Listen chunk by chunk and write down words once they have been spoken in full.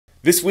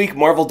This week,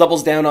 Marvel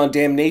doubles down on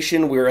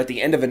Damnation. We're at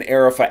the end of an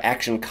era for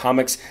Action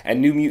Comics, and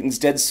New Mutants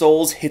Dead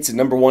Souls hits a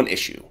 #1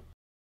 issue.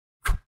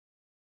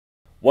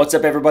 What's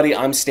up, everybody?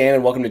 I'm Stan,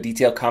 and welcome to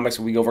Detail Comics,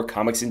 where we go over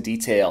comics in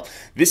detail.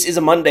 This is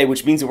a Monday,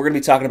 which means that we're going to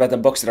be talking about the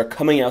books that are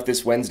coming out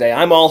this Wednesday.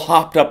 I'm all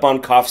hopped up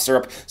on cough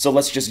syrup, so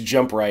let's just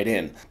jump right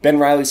in. Ben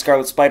Reilly's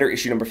Scarlet Spider,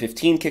 issue number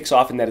 15, kicks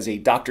off, and that is a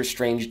Doctor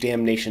Strange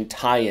Damnation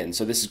tie-in.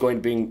 So this is going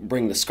to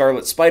bring the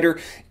Scarlet Spider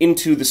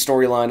into the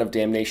storyline of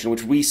Damnation,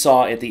 which we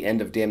saw at the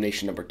end of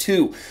Damnation number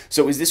 2.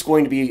 So is this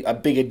going to be a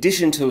big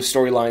addition to a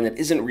storyline that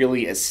isn't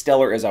really as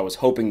stellar as I was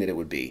hoping that it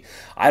would be?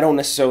 I don't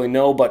necessarily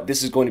know, but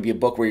this is going to be a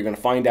book where you're going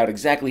to find out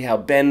exactly how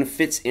Ben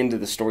fits into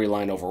the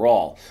storyline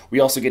overall. We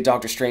also get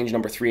Doctor Strange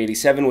number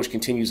 387, which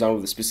continues on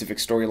with a specific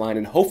storyline,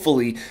 and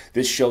hopefully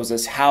this shows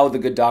us how the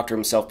good doctor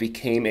himself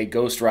became a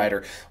Ghost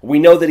Rider. We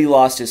know that he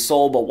lost his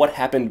soul, but what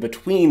happened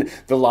between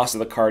the loss of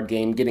the card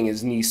game, getting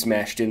his knee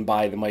smashed in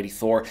by the mighty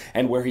Thor,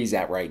 and where he's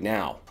at right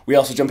now. We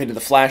also jump into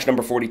The Flash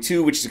number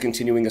 42, which is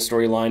continuing a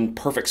storyline,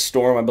 Perfect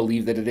Storm, I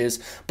believe that it is,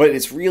 but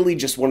it's really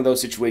just one of those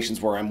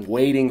situations where I'm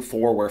waiting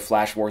for where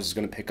Flash Wars is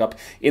going to pick up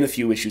in a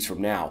few issues from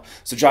now.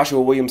 So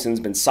Joshua Williamson's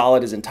been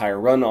solid his entire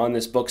run on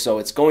this book, so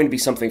it's going to be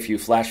something for you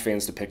Flash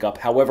fans to pick up.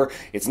 However,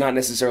 it's not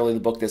necessarily the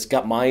book that's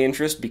got my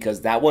interest,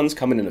 because that one's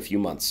coming in a few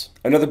months.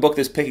 Another book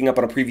that's picking up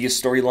on a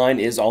previous storyline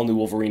is All New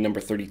Wolverine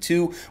number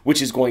 32,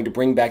 which is going to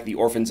bring back the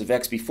Orphans of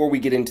X before we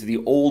get into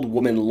the Old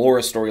Woman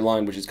Laura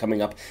storyline, which is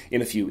coming up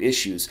in a few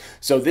issues.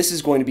 So this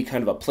is going to be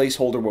kind of a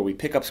placeholder where we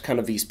pick up kind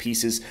of these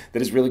pieces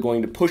that is really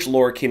going to push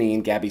Laura Kinney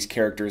and Gabby's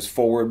characters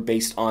forward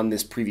based on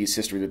this previous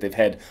history that they've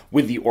had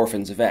with the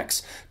Orphans of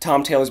X.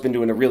 Tom Taylor's been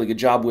doing a really good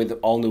job with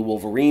All New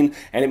Wolverine,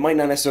 and it might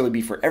not necessarily be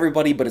for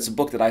everybody, but it's a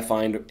book that I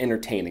find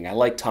entertaining. I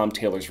like Tom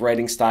Taylor's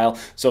writing style,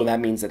 so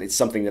that means that it's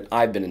something that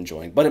I've been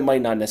enjoying, but it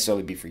might not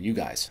necessarily be for you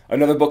guys.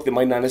 Another book that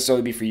might not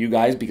necessarily be for you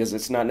guys, because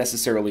it's not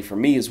necessarily for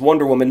me, is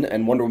Wonder Woman,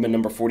 and Wonder Woman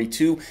number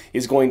 42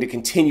 is going to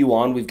continue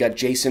on. We've got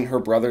Jason, her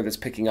brother, that's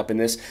picking up in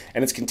this,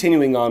 and it's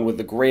continuing on with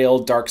the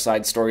Grail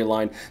Darkseid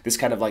storyline, this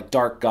kind of like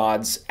dark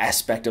gods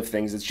aspect of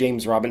things that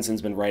James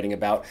Robinson's been writing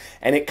about,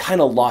 and it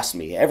kind of lost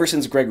me. Ever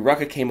since Greg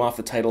Rucka came off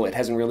the title, it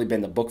hasn't really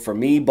been the book for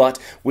me, but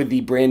with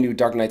the brand new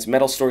Dark Knight's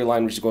Metal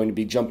storyline, which is going to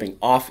be jumping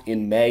off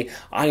in May,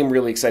 I am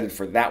really excited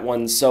for that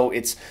one. So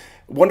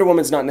Wonder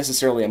Woman's not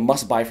necessarily a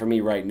must-buy for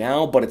me right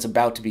now, but it's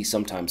about to be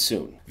sometime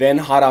soon. Then,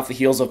 hot off the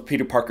heels of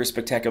Peter Parker's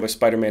Spectacular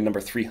Spider-Man number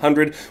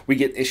 300, we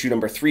get issue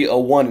number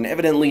 301, and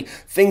evidently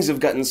things have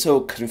gotten so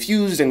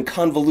confused and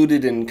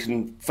convoluted and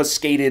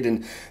confiscated,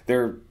 and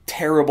they're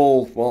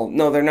terrible. Well,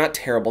 no, they're not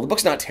terrible. The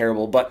book's not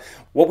terrible, but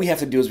what we have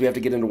to do is we have to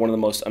get into one of the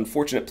most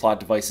unfortunate plot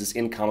devices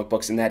in comic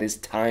books, and that is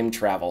time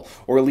travel.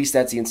 Or at least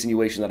that's the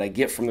insinuation that I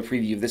get from the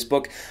preview of this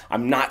book.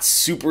 I'm not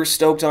super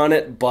stoked on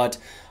it, but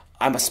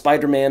I'm a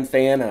Spider-Man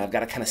fan, and I've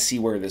got to kind of see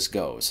where this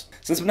goes.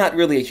 Since I'm not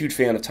really a huge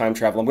fan of time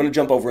travel, I'm going to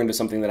jump over into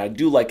something that I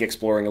do like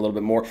exploring a little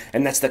bit more,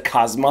 and that's the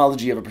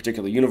cosmology of a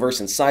particular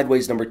universe, and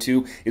Sideways number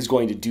 2 is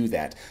going to do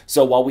that.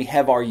 So while we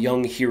have our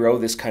young hero,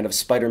 this kind of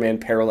Spider-Man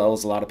parallel,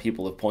 as a lot of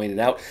people have pointed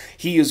out,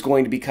 he is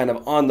going to be kind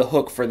of on the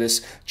hook for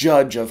this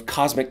judge of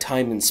cosmic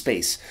time and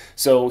space.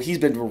 So he's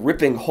been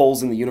ripping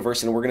holes in the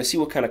universe, and we're going to see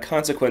what kind of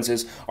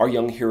consequences our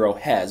young hero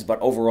has.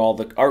 But overall,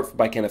 the art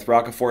by Kenneth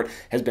Rocafort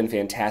has been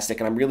fantastic,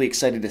 and I'm really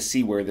excited to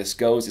see where this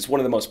goes. It's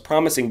one of the most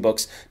promising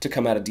books to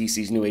come out of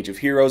DC's New Age of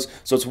Heroes,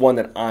 so it's one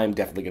that I'm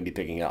definitely going to be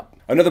picking up.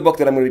 Another book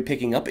that I'm going to be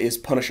picking up is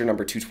Punisher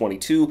number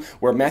 222,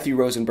 where Matthew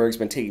Rosenberg's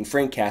been taking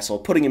Frank Castle,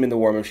 putting him in the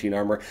War Machine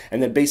armor,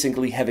 and then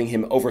basically having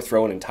him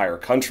overthrow an entire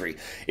country.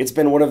 It's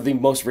been one of the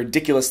most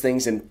ridiculous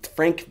things, and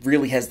Frank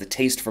really has the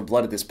taste for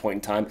blood at this point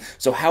in time,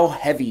 so how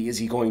heavy is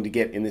he going to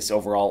get in this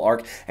overall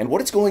arc, and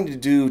what it's going to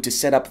do to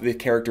set up the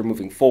character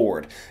moving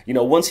forward. You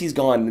know, once he's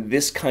gone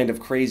this kind of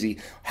crazy,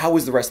 how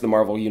is the rest of the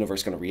Marvel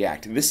Universe going to react?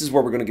 This is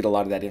where we're going to get a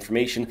lot of that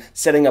information,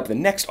 setting up the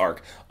next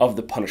arc of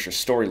the Punisher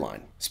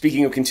storyline.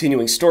 Speaking of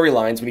continuing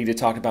storylines, we need to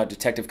talk about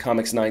Detective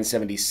Comics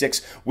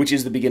 976, which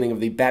is the beginning of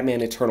the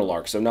Batman Eternal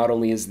arc. So not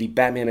only is the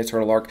Batman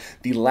Eternal arc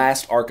the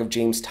last arc of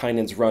James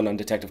Tynion's run on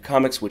Detective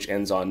Comics, which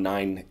ends on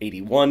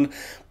 981,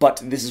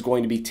 but this is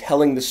going to be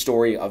telling the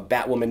story of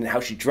Batwoman and how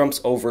she jumps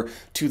over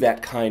to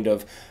that kind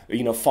of,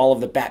 fall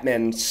of the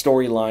Batman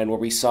storyline where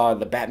we saw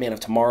the Batman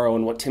of tomorrow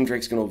and what Tim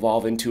Drake's going to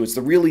evolve into. It's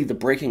really the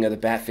breaking of the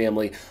Bat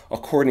family,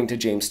 according to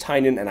James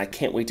Tynion, and I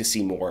can't wait to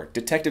see more.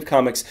 Detective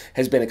Comics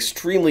has been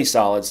extremely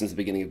solid since the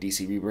beginning of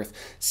DC Rebirth,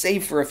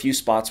 save for a few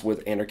spots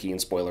with Anarchy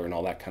and Spoiler and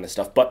all that kind of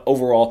stuff, but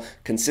overall,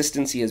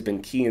 consistency has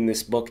been key in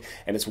this book,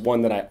 and it's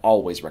one that I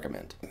always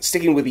recommend.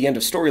 Sticking with the end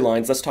of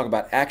storylines, let's talk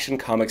about Action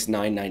Comics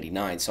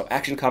 999. So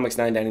Action Comics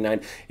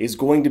 999 is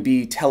going to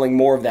be telling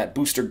more of that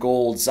Booster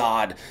Gold,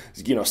 Zod,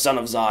 Son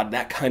of Zod,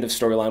 that kind of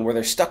storyline where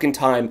they're stuck in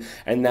time,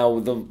 and now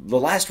the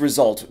last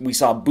result, we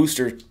saw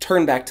Booster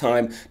turn back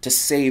time to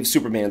save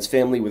Superman's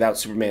family without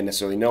Superman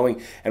necessarily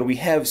knowing, and we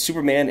have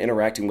Superman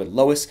interacting with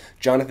Lois,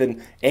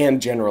 Jonathan, and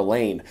General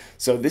Lane.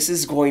 So this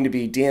is going to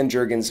be Dan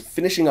Jurgens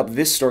finishing up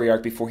this story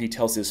arc before he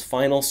tells his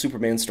final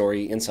Superman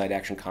story inside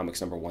Action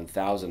Comics number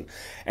 1000.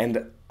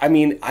 And I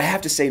mean, I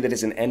have to say that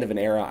as an end of an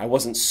era, I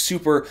wasn't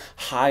super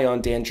high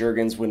on Dan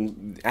Jurgens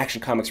when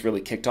Action Comics really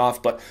kicked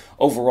off, but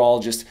overall,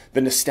 just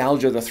the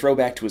nostalgia, the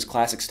throwback to his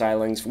classic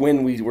stylings,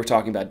 when we were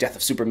talking about Death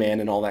of Superman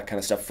and all that kind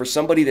of stuff, for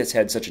somebody that's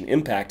had such an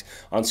impact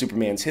on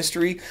Superman's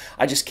history,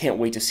 I just can't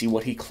wait to see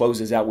what he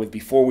closes out with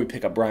before we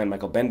pick up Brian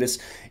Michael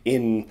Bendis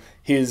in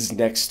his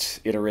next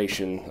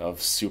iteration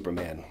of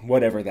Superman,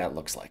 whatever that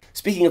looks like.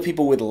 Speaking of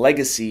people with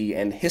legacy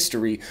and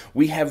history,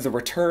 we have the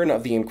return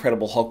of the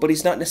Incredible Hulk, but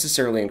he's not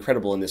necessarily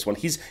incredible in this one.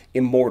 He's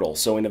immortal.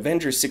 So in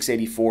Avengers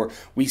 684,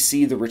 we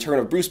see the return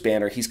of Bruce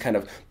Banner. He's kind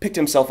of picked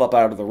himself up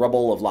out of the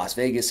rubble of Las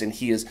Vegas, and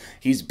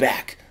he's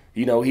back.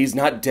 You know, he's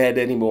not dead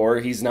anymore.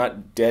 He's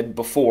not dead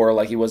before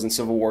like he was in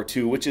Civil War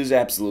II, which is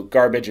absolute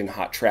garbage and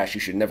hot trash. You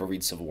should never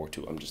read Civil War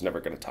II. I'm just never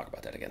going to talk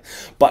about that again.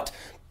 But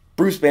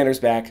Bruce Banner's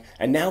back,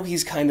 and now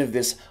he's kind of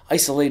this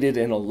isolated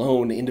and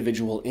alone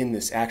individual in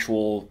this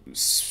actual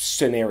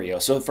scenario.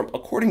 So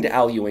according to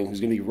Al Ewing, who's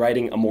going to be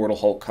writing Immortal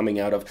Hulk coming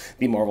out of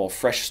the Marvel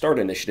Fresh Start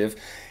initiative,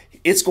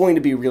 it's going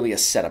to be really a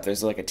setup.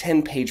 There's like a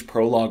 10-page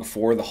prologue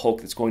for the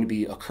Hulk that's going to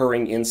be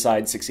occurring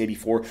inside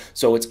 684,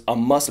 so it's a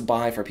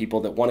must-buy for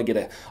people that want to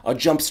get a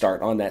jump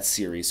start on that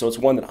series. So it's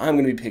one that I'm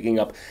going to be picking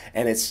up,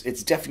 and it's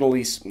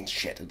definitely,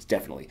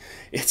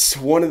 it's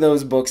one of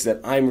those books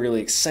that I'm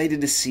really excited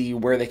to see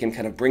where they can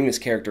kind of bring this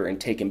character and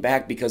take him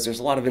back, because there's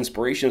a lot of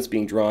inspiration that's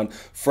being drawn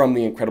from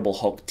the Incredible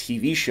Hulk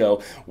TV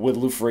show with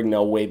Lou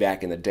Ferrigno way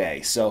back in the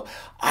day. So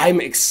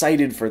I'm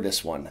excited for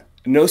this one.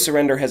 No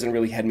Surrender hasn't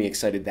really had me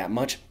excited that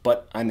much,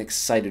 but I'm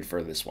excited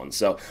for this one.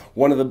 So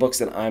one of the books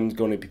that I'm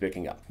going to be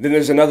picking up. Then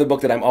there's another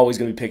book that I'm always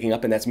going to be picking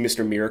up, and that's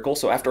Mr. Miracle.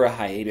 So after a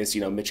hiatus,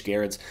 you know, Mitch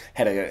Gerads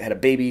had a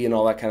baby and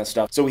all that kind of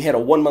stuff. So we had a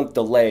 1-month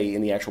delay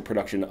in the actual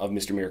production of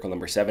Mr. Miracle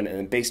 #7,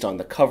 and based on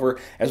the cover,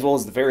 as well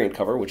as the variant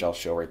cover, which I'll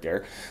show right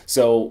there.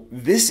 So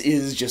this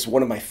is just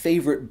one of my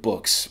favorite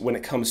books when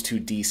it comes to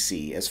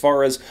DC. As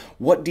far as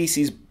what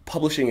DC's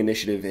publishing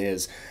initiative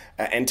is,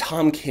 and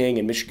Tom King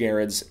and Mitch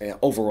Gerads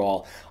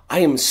overall, I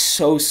am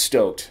so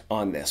stoked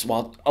on this.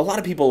 While a lot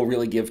of people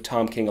really give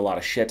Tom King a lot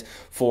of shit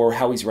for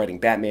how he's writing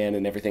Batman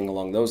and everything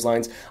along those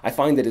lines, I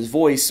find that his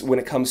voice, when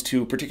it comes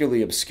to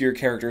particularly obscure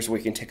characters where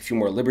he can take a few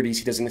more liberties,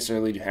 he doesn't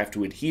necessarily have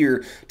to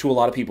adhere to a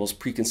lot of people's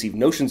preconceived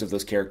notions of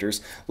those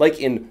characters, like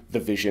in The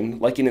Vision,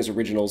 like in his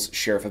originals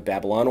Sheriff of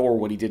Babylon, or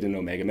what he did in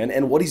Omega Men,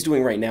 and what he's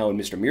doing right now in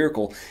Mr.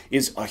 Miracle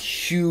is a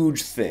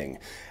huge thing.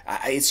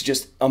 It's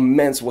just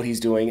immense what he's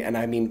doing, and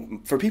I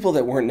mean, for people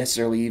that weren't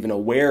necessarily even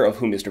aware of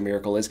who Mr.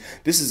 Miracle is,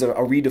 this is a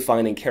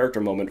redefining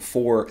character moment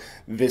for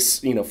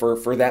this, you know,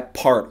 for that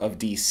part of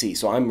DC.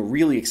 So I'm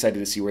really excited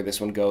to see where this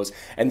one goes,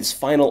 and this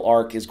final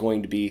arc is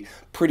going to be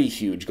pretty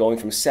huge, going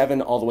from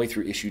 7 all the way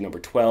through issue number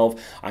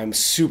 12. I'm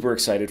super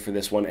excited for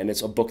this one, and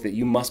it's a book that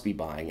you must be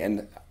buying,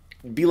 and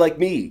be like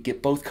me,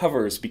 get both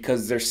covers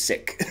because they're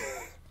sick.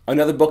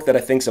 Another book that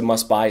I think is a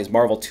must-buy is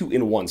Marvel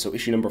 2-in-1. So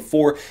issue number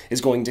 4 is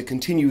going to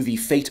continue the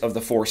Fate of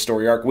the Four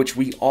story arc, which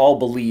we all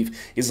believe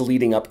is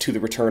leading up to the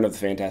return of the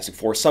Fantastic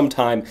Four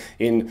sometime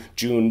in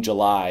June,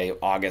 July,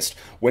 August,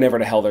 whenever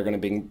the hell they're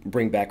going to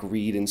bring back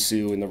Reed and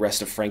Sue and the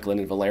rest of Franklin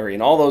and Valeria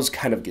and all those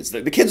kind of kids.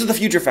 The Kids of the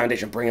Future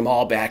Foundation, bring them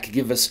all back,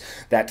 give us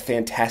that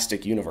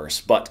fantastic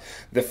universe. But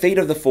the Fate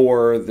of the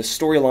Four, the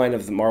storyline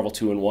of the Marvel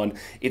 2-in-1,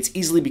 it's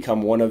easily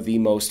become one of the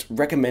most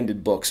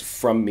recommended books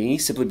from me,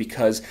 simply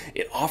because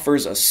it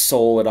offers a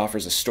soul, it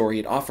offers a story,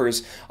 it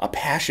offers a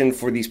passion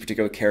for these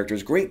particular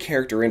characters, great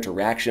character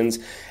interactions,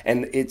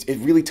 and it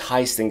really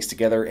ties things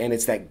together, and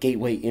it's that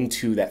gateway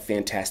into that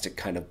fantastic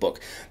kind of book.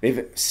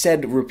 They've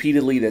said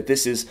repeatedly that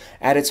this is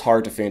at its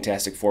heart a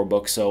Fantastic Four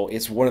book, so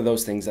it's one of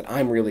those things that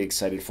I'm really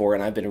excited for,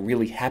 and I've been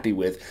really happy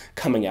with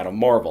coming out of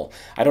Marvel.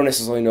 I don't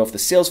necessarily know if the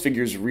sales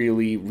figures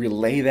really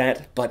relay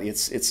that, but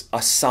it's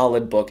a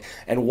solid book,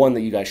 and one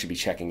that you guys should be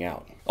checking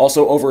out.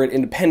 Also, over at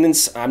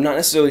Independence, I'm not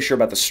necessarily sure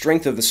about the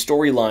strength of the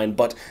storyline,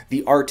 but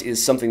the art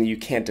is something that you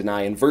can't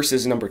deny, and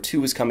Versus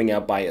 #2 is coming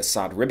out by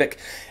Asad Ribic,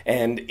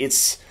 and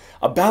it's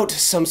about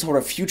some sort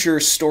of future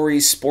story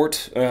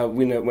sport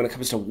when it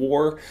comes to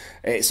war.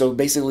 So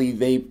basically,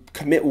 they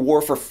commit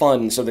war for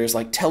fun, so there's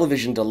like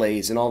television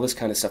delays and all this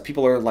kind of stuff.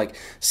 People are like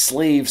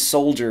slave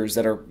soldiers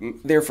that are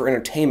there for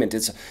entertainment.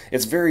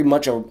 It's very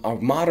much a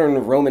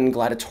modern Roman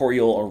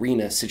gladiatorial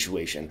arena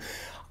situation.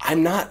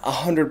 I'm not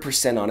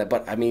 100% on it,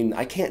 but I mean,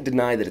 I can't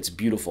deny that it's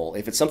beautiful.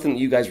 If it's something that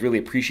you guys really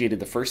appreciated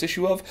the first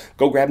issue of,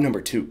 go grab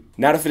 #2.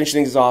 Now to finish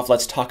things off,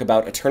 let's talk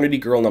about Eternity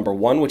Girl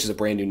 #1, which is a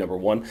brand new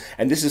 #1,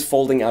 and this is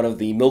folding out of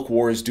the Milk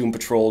Wars Doom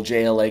Patrol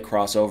JLA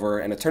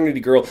crossover, and Eternity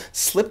Girl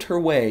slipped her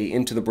way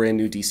into the brand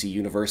new DC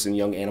Universe and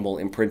Young Animal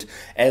imprint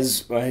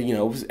as, you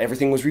know,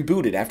 everything was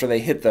rebooted after they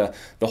hit the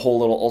whole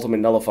little Ultimate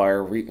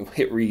Nullifier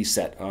hit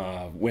reset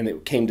when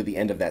it came to the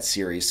end of that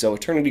series. So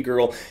Eternity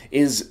Girl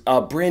is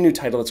a brand new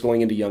title that's going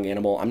into young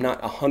animal. I'm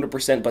not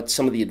 100%, but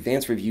some of the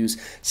advanced reviews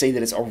say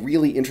that it's a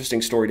really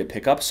interesting story to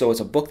pick up, so it's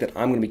a book that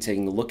I'm going to be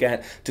taking a look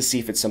at to see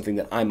if it's something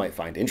that I might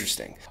find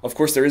interesting. Of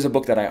course, there is a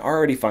book that I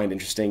already find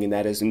interesting, and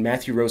that is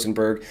Matthew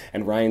Rosenberg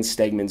and Ryan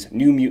Stegman's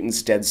New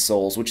Mutants, Dead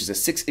Souls, which is a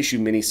 6-issue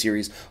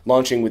miniseries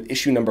launching with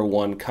issue number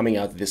 1 coming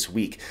out this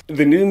week.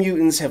 The New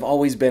Mutants have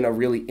always been a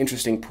really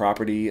interesting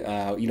property.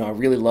 I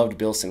really loved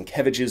Bill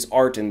Sienkiewicz's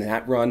art in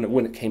that run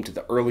when it came to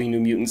the early New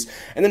Mutants,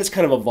 and then it's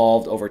kind of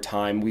evolved over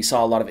time. We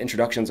saw a lot of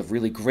introductions of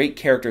really great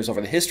characters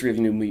over the history of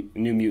New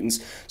Mutants,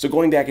 so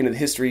going back into the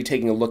history,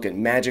 taking a look at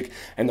Magic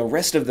and the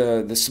rest of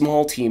the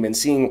small team and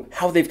seeing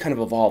how they've kind of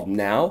evolved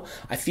now,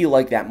 I feel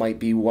like that might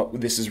be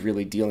what this is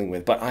really dealing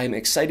with. But I'm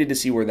excited to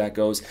see where that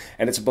goes,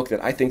 and it's a book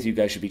that I think you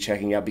guys should be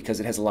checking out because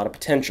it has a lot of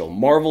potential.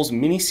 Marvel's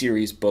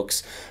miniseries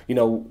books,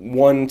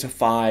 1 to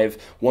 5,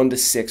 1 to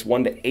 6,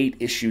 1 to 8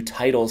 issue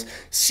titles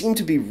seem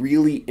to be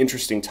really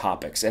interesting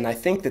topics, and I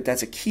think that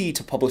that's a key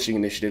to publishing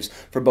initiatives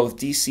for both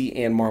DC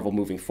and Marvel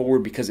moving forward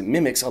because it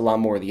mimics a lot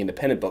more of the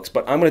independent books.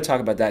 But I'm going to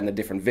talk about that in a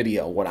different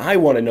video. What I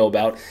want to know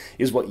about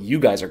is what you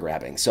guys are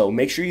grabbing. So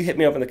make sure you hit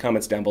me up in the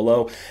comments down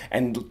below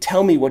and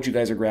tell me what you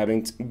guys are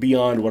grabbing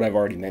beyond what I've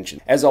already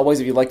mentioned. As always,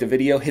 if you liked the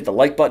video, hit the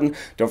like button.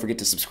 Don't forget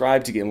to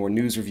subscribe to get more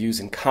news, reviews,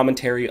 and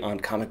commentary on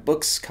comic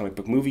books, comic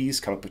book movies,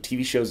 comic book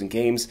TV shows and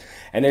games,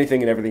 and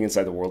anything and everything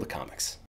inside the world of comics.